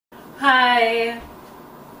Hi,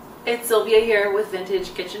 it's Sylvia here with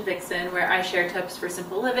Vintage Kitchen Vixen, where I share tips for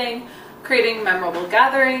simple living, creating memorable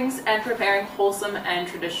gatherings, and preparing wholesome and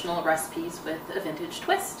traditional recipes with a vintage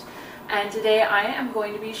twist. And today I am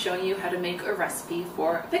going to be showing you how to make a recipe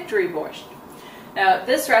for Victory Borscht. Now,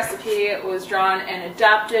 this recipe was drawn and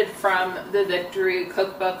adapted from the Victory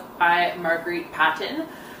cookbook by Marguerite Patten.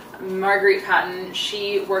 Marguerite Patten,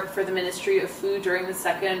 she worked for the Ministry of Food during the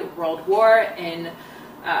Second World War in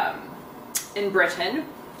Britain,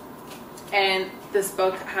 and this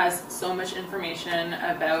book has so much information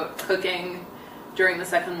about cooking during the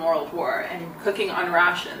Second World War and cooking on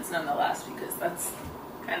rations nonetheless, because that's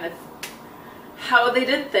kind of how they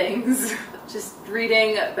did things. Just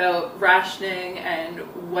reading about rationing and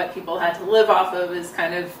what people had to live off of is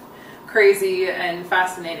kind of crazy and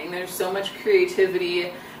fascinating. There's so much creativity,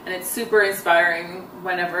 and it's super inspiring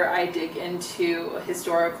whenever I dig into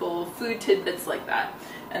historical food tidbits like that.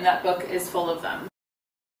 And that book is full of them.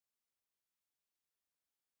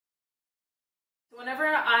 Whenever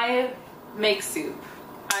I make soup,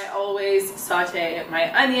 I always saute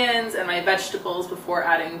my onions and my vegetables before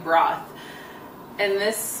adding broth. In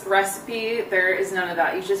this recipe, there is none of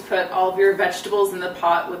that. You just put all of your vegetables in the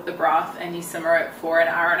pot with the broth and you simmer it for an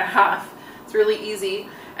hour and a half. It's really easy.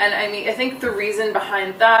 And I think the reason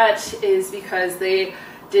behind that is because they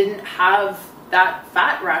didn't have that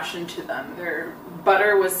fat ration to them. Their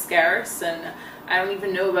butter was scarce, and I don't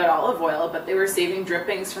even know about olive oil, but they were saving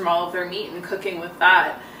drippings from all of their meat and cooking with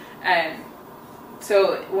that. And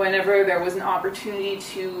so whenever there was an opportunity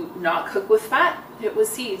to not cook with fat, it was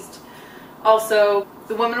seized. Also,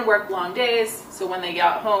 the women worked long days, so when they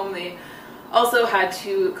got home, they also had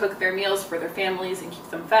to cook their meals for their families and keep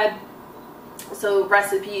them fed. So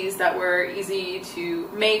recipes that were easy to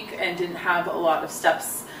make and didn't have a lot of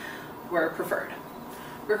steps were preferred.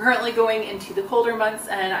 We're currently going into the colder months,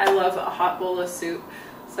 and I love a hot bowl of soup,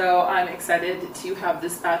 so I'm excited to have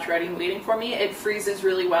this batch ready and waiting for me. It freezes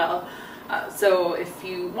really well, so if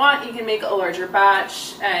you want, you can make a larger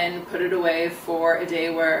batch and put it away for a day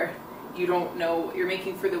where you don't know what you're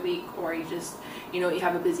making for the week, or you just, you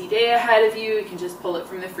have a busy day ahead of you. You can just pull it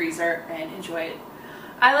from the freezer and enjoy it.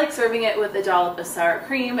 I like serving it with a dollop of sour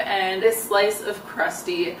cream and a slice of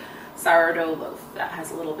crusty sourdough loaf that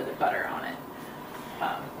has a little bit of butter on it.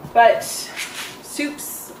 But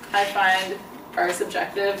soups, I find, are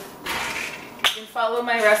subjective. You can follow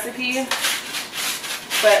my recipe,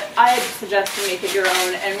 but I suggest you make it your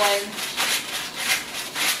own. And when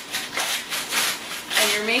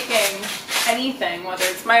you're making anything, whether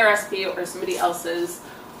it's my recipe or somebody else's,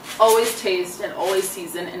 always taste and always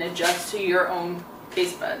season and adjust to your own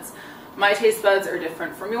taste buds. My taste buds are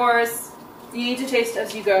different from yours. You need to taste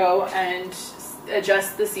as you go and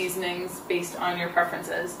adjust the seasonings based on your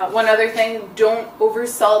preferences. One other thing, don't over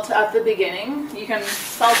salt at the beginning. You can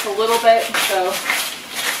salt a little bit, so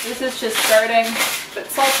this is just starting, but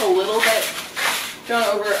salt a little bit. Don't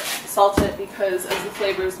over salt it, because as the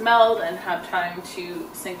flavors meld and have time to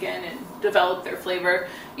sink in and develop their flavor,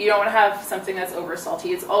 you don't want to have something that's over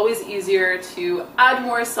salty. It's always easier to add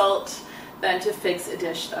more salt than to fix a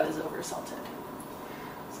dish that is over salted.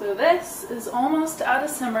 So this is almost at a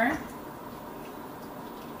simmer,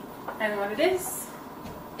 and when it is,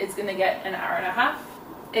 it's gonna get an hour and a half.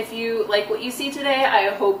 If you like what you see today, I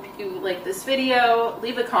hope you like this video.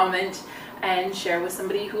 Leave a comment and share with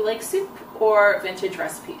somebody who likes soup or vintage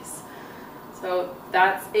recipes. So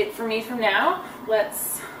that's it for me from now.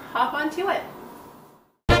 Let's hop onto it.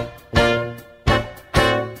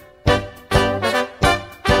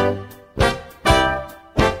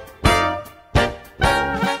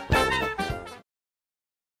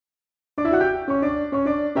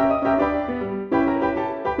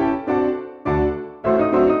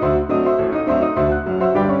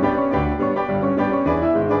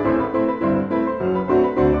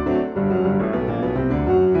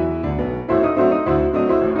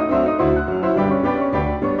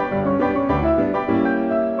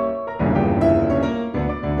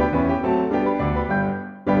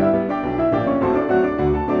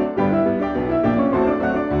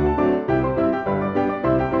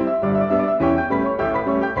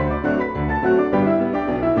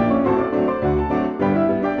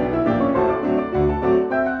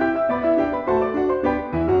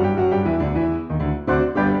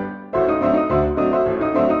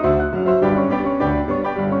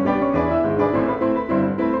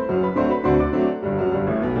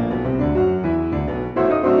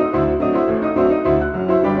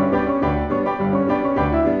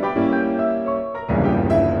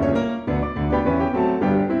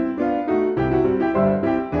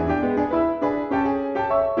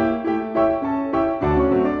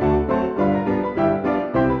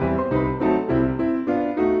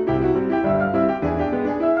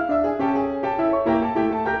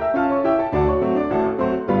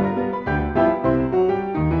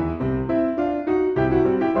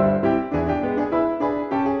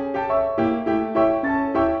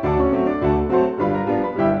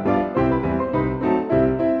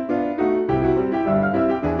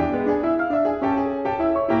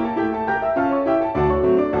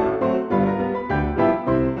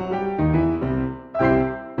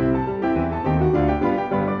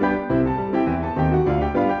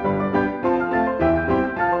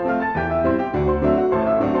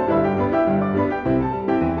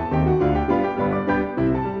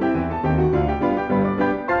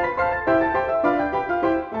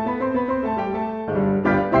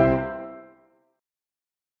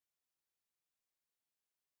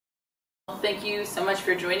 thank you so much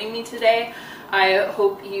for joining me today. I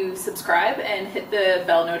hope you subscribe and hit the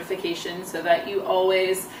bell notification so that you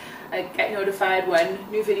always get notified when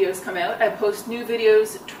new videos come out. I post new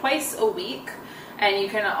videos twice a week, and you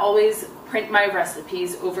can always print my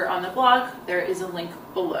recipes over on the blog. There is a link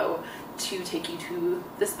below to take you to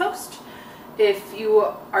this post. If you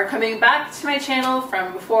are coming back to my channel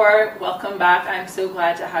from before, welcome back. I'm so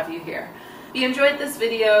glad to have you here. If you enjoyed this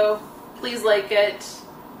video, please like it,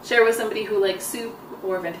 share with somebody who likes soup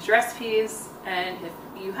or vintage recipes, and if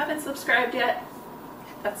you haven't subscribed yet,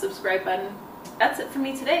 hit that subscribe button. That's it for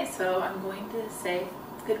me today, so I'm going to say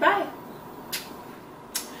goodbye.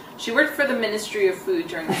 She worked for the Ministry of Food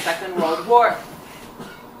during the Second World War.